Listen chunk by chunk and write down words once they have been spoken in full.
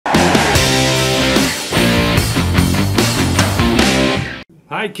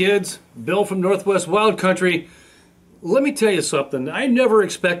Hi kids, Bill from Northwest Wild Country. Let me tell you something. I never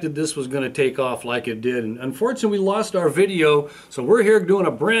expected this was going to take off like it did, and unfortunately we lost our video, so we're here doing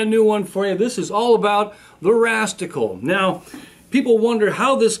a brand new one for you. This is all about the Rasticle. Now, people wonder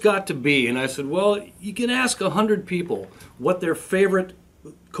how this got to be, and I said, well, you can ask 100 people what their favorite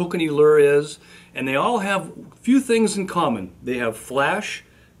kokanee lure is, and they all have a few things in common. They have flash,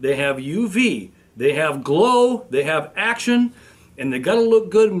 they have UV, they have glow, they have action, and they got to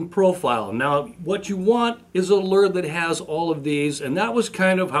look good in profile. Now, what you want is a lure that has all of these, and that was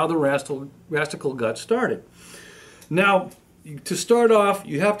kind of how the Rasticle got started. Now, to start off,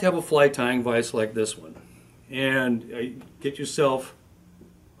 you have to have a fly tying vise like this one. And get yourself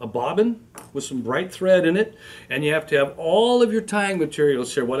a bobbin with some bright thread in it, and you have to have all of your tying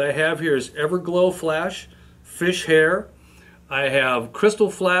materials here. What I have here is Glo Flash, fish hair, I have crystal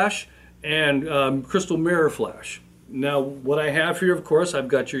flash, and crystal mirror flash. Now, what I have here, of course, I've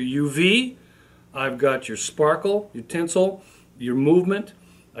got your UV, I've got your sparkle, your tinsel, your movement,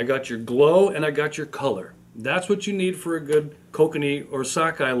 I got your glow, and I got your color. That's what you need for a good kokanee or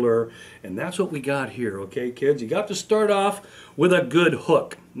sockeye lure, and that's what we got here, okay, kids? You got to start off with a good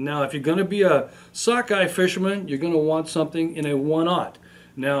hook. Now, if you're going to be a sockeye fisherman, you're going to want something in a 1/0.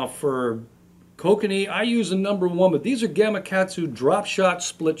 Now, for kokanee, I use a #1, but these are Gamakatsu drop shot,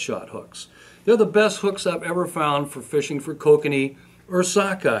 split shot hooks. They're the best hooks I've ever found for fishing for kokanee or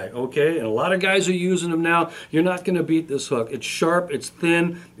sockeye, okay? And a lot of guys are using them now. You're not going to beat this hook. It's sharp, it's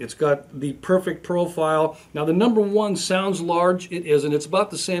thin, it's got the perfect profile. Now, the #1 sounds large. It isn't. It's about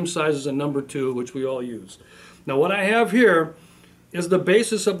the same size as a #2, which we all use. Now, what I have here is the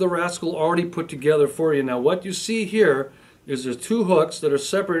basis of the Rasticle already put together for you. Now, what you see here is there's two hooks that are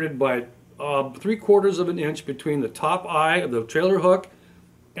separated by 3/4 of an inch between the top eye of the trailer hook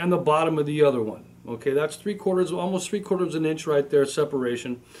and the bottom of the other one. Okay, that's almost 3/4 of an inch right there,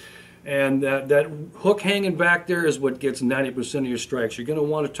 separation. And that hook hanging back there is what gets 90% of your strikes. You're going to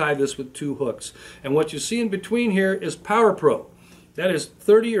want to tie this with two hooks. And what you see in between here is Power Pro. That is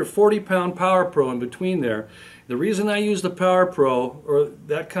 30 or 40 pound Power Pro in between there. The reason I use the Power Pro, or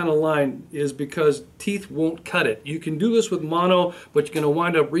that kind of line, is because teeth won't cut it. You can do this with mono, but you're going to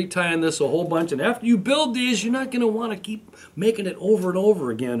wind up retying this a whole bunch. And after you build these, you're not going to want to keep making it over and over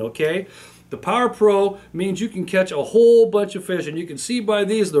again, okay? The Power Pro means you can catch a whole bunch of fish, and you can see by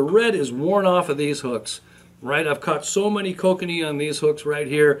these, the red is worn off of these hooks, right? I've caught so many kokanee on these hooks right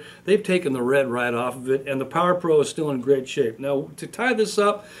here. They've taken the red right off of it, and the Power Pro is still in great shape. Now, to tie this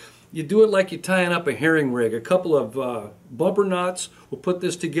up, you do it like you're tying up a herring rig. A couple of bumper knots will put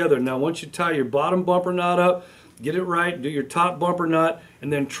this together. Now, once you tie your bottom bumper knot up, get it right, do your top bumper knot,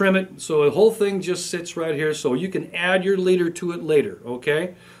 and then trim it so the whole thing just sits right here so you can add your leader to it later,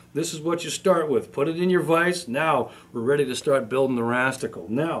 okay? This is what you start with. Put it in your vise. Now, we're ready to start building the Rasticle.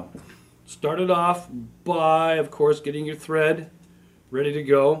 Now, start it off by, of course, getting your thread ready to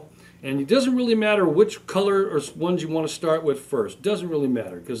go. And it doesn't really matter which color or ones you want to start with first. It doesn't really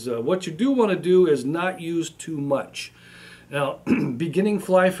matter, because what you do want to do is not use too much. Now, beginning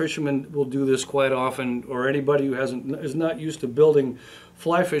fly fishermen will do this quite often, or anybody who is not used to building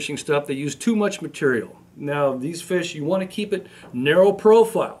fly fishing stuff, they use too much material. Now, these fish, you want to keep it narrow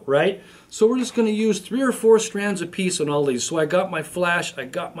profile, right? So we're just going to use 3 or 4 strands a piece on all these. So I got my flash, I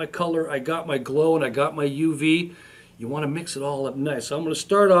got my color, I got my glow, and I got my UV. You want to mix it all up nice. So I'm going to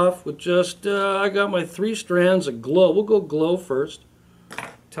start off with just, I got my 3 strands of glow. We'll go glow first.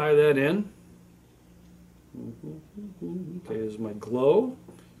 Tie that in. Okay, there's my glow.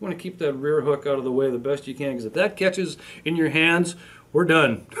 You want to keep that rear hook out of the way the best you can, because if that catches in your hands, we're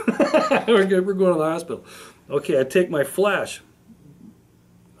done. We're going to the hospital. Okay, I take my flash.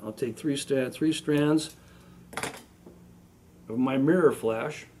 I'll take 3 strands of my mirror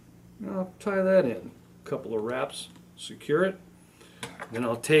flash, and I'll tie that in. A couple of wraps. Secure it. Then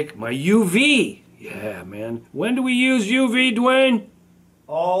I'll take my UV. Yeah, man. When do we use UV, Duane?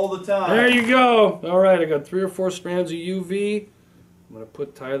 All the time. There you go. All right, I got 3 or 4 strands of UV. I'm going to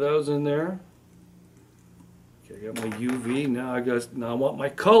tie those in there. Okay, I got my UV. Now I want my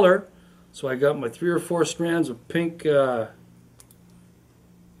color. So I got my 3 or 4 strands of pink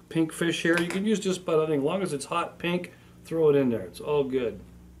pink fish hair. You can use just about anything. As long as it's hot pink, throw it in there. It's all good.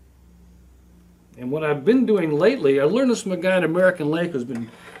 And what I've been doing lately, I learned this from a guy in American Lake who's been,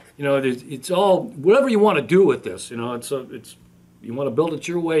 you know, it's all, whatever you want to do with this, you know, you want to build it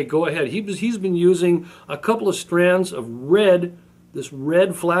your way, go ahead. He's been using a couple of strands of red, this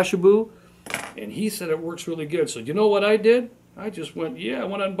red Flashaboo, and he said it works really good. So you know what I did? I just went, I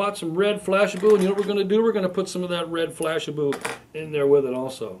went out and bought some red Flashaboo, and you know what we're going to do? We're going to put some of that red Flashaboo in there with it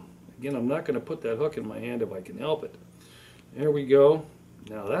also. Again, I'm not going to put that hook in my hand if I can help it. There we go.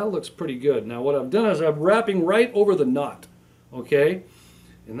 Now that looks pretty good. Now what I've done is I'm wrapping right over the knot, okay?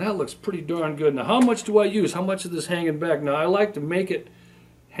 And that looks pretty darn good. Now how much do I use? How much of this hanging back? Now I like to make it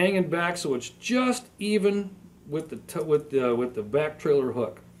hanging back so it's just even with the back trailer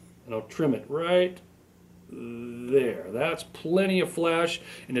hook. And I'll trim it right there. That's plenty of flash,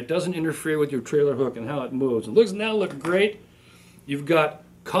 and it doesn't interfere with your trailer hook and how it moves. And doesn't that look great? You've got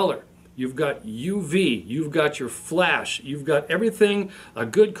color. You've got UV, you've got your flash, you've got everything a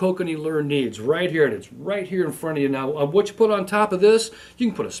good kokanee lure needs right here, and it's right here in front of you. Now, what you put on top of this, you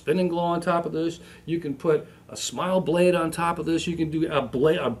can put a spinning glow on top of this, you can put a smile blade on top of this, you can do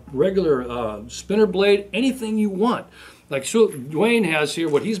a regular spinner blade, anything you want. Like Duane has here,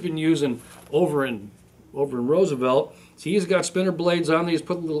 what he's been using over in Roosevelt. See, he's got spinner blades on these,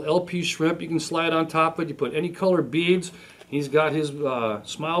 put a little LP shrimp you can slide on top of it, you put any color beads. He's got his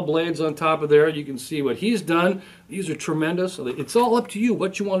smile blades on top of there. You can see what he's done. These are tremendous. It's all up to you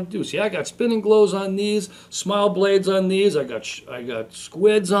what you want to do. See, I got spinning glows on these, smile blades on these. I got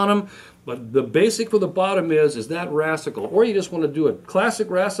squids on them. But the basic for the bottom is that Rasticle. Or you just want to do a classic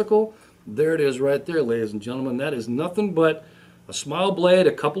Rasticle. There it is right there, ladies and gentlemen. That is nothing but a smile blade,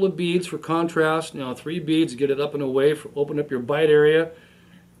 a couple of beads for contrast. You know, 3 beads, get it up and away, open up your bite area.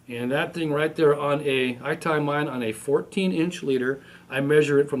 And that thing right there I tie mine on a 14-inch leader. I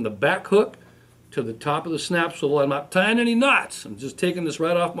measure it from the back hook to the top of the snap swivel. I'm not tying any knots. I'm just taking this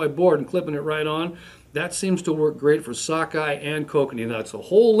right off my board and clipping it right on. That seems to work great for sockeye and kokanee. That's a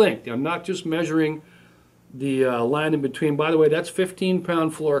whole length. I'm not just measuring the line in between. By the way, that's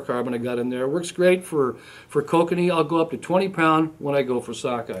 15-pound fluorocarbon I got in there. Works great for kokanee. I'll go up to 20-pound when I go for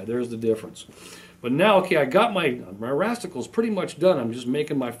sockeye. There's the difference. But now, okay, I got my Rasticle's pretty much done. I'm just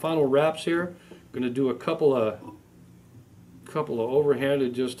making my final wraps here. Going to do a couple of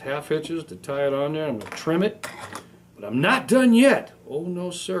overhanded just half hitches to tie it on there. I'm going to trim it, but I'm not done yet. Oh no,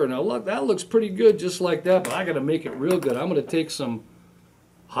 sir. Now look, that looks pretty good just like that, but I got to make it real good. I'm going to take some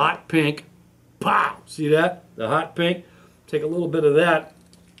hot pink. Pow! See that? The hot pink. Take a little bit of that,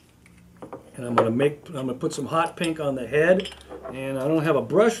 and I'm going to put some hot pink on the head. And I don't have a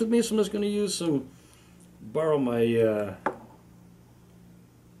brush with me, so I'm just going to borrow my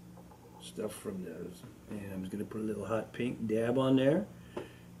stuff from those. And I'm just going to put a little hot pink dab on there.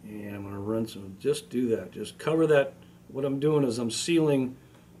 And I'm going to run just do that. Just cover that. What I'm doing is I'm sealing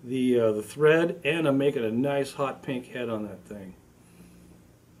the thread, and I'm making a nice hot pink head on that thing.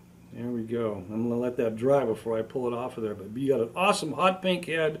 There we go. I'm going to let that dry before I pull it off of there. But you got an awesome hot pink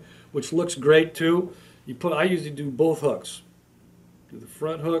head, which looks great too. I usually do both hooks. Do the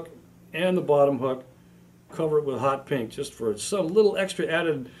front hook and the bottom hook, cover it with hot pink just for some little extra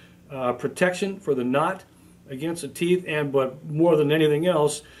added protection for the knot against the teeth, but more than anything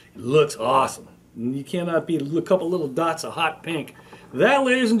else, it looks awesome. And you cannot beat a couple little dots of hot pink. That,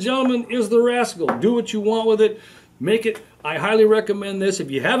 ladies and gentlemen, is the Rasticle. Do what you want with it. Make it. I highly recommend this.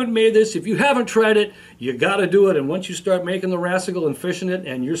 If you haven't made this, if you haven't tried it, you got to do it. And once you start making the Rasticle and fishing it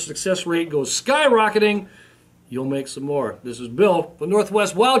and your success rate goes skyrocketing, you'll make some more. This is Bill, the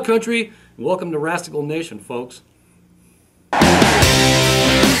Northwest Wild Country, and welcome to Rasticle Nation, folks.